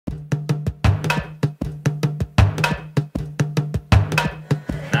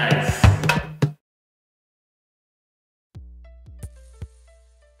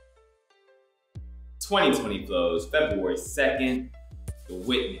2020 flows, February 2nd, The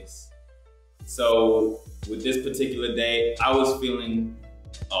Witness. So with this particular day, I was feeling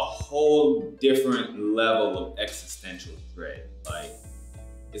a whole different level of existential dread. Like,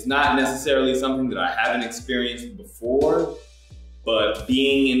 it's not necessarily something that I haven't experienced before, but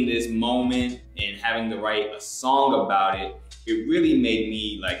being in this moment and having to write a song about it, it really made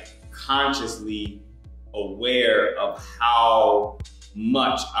me like consciously aware of how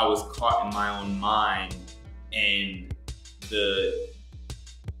much I was caught in my own mind and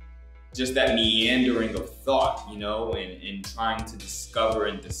just that meandering of thought, you know, and trying to discover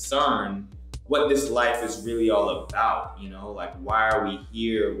and discern what this life is really all about, you know, like why are we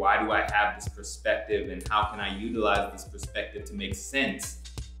here? Why do I have this perspective, and how can I utilize this perspective to make sense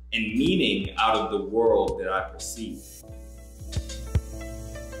and meaning out of the world that I perceive?